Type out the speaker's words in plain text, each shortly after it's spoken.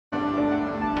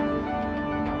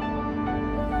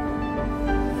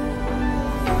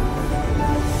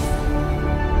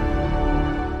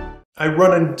I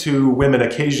run into women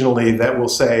occasionally that will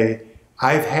say,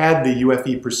 I've had the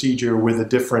UFE procedure with a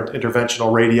different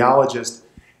interventional radiologist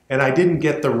and I didn't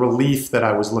get the relief that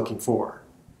I was looking for.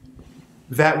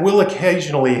 That will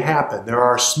occasionally happen. There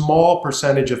are a small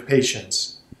percentage of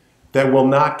patients that will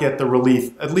not get the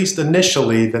relief, at least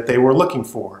initially, that they were looking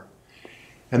for.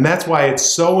 And that's why it's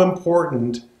so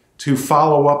important to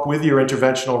follow up with your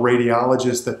interventional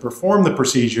radiologist that performed the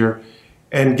procedure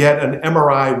and get an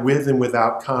MRI with and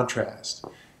without contrast.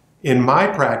 In my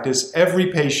practice, every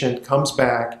patient comes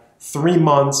back 3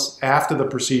 months after the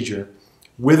procedure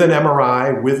with an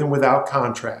MRI with and without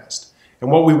contrast.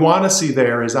 And what we want to see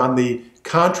there is on the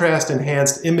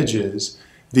contrast-enhanced images,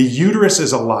 the uterus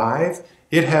is alive,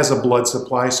 it has a blood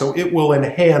supply, so it will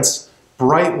enhance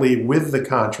brightly with the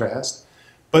contrast,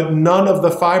 but none of the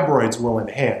fibroids will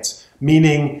enhance,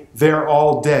 meaning they're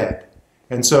all dead.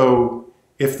 And so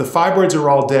if the fibroids are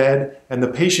all dead and the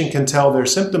patient can tell their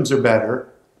symptoms are better,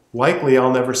 likely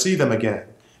I'll never see them again.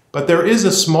 But there is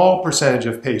a small percentage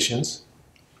of patients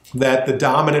that the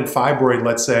dominant fibroid,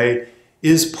 let's say,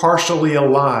 is partially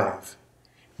alive.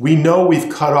 We know we've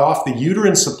cut off the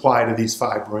uterine supply to these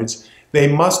fibroids. They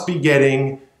must be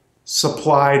getting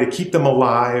supply to keep them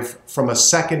alive from a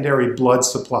secondary blood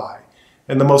supply.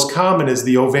 And the most common is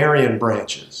the ovarian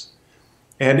branches.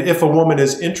 And if a woman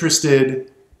is interested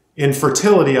in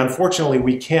fertility, unfortunately,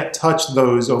 we can't touch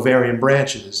those ovarian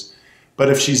branches. But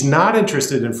if she's not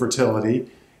interested in fertility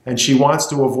and she wants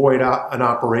to avoid an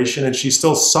operation and she's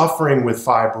still suffering with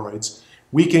fibroids,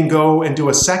 we can go and do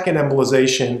a second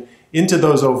embolization into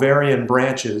those ovarian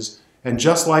branches, and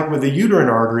just like with the uterine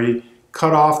artery,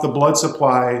 cut off the blood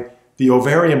supply, the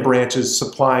ovarian branches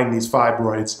supplying these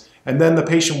fibroids, and then the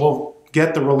patient will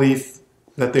get the relief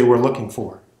that they were looking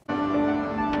for.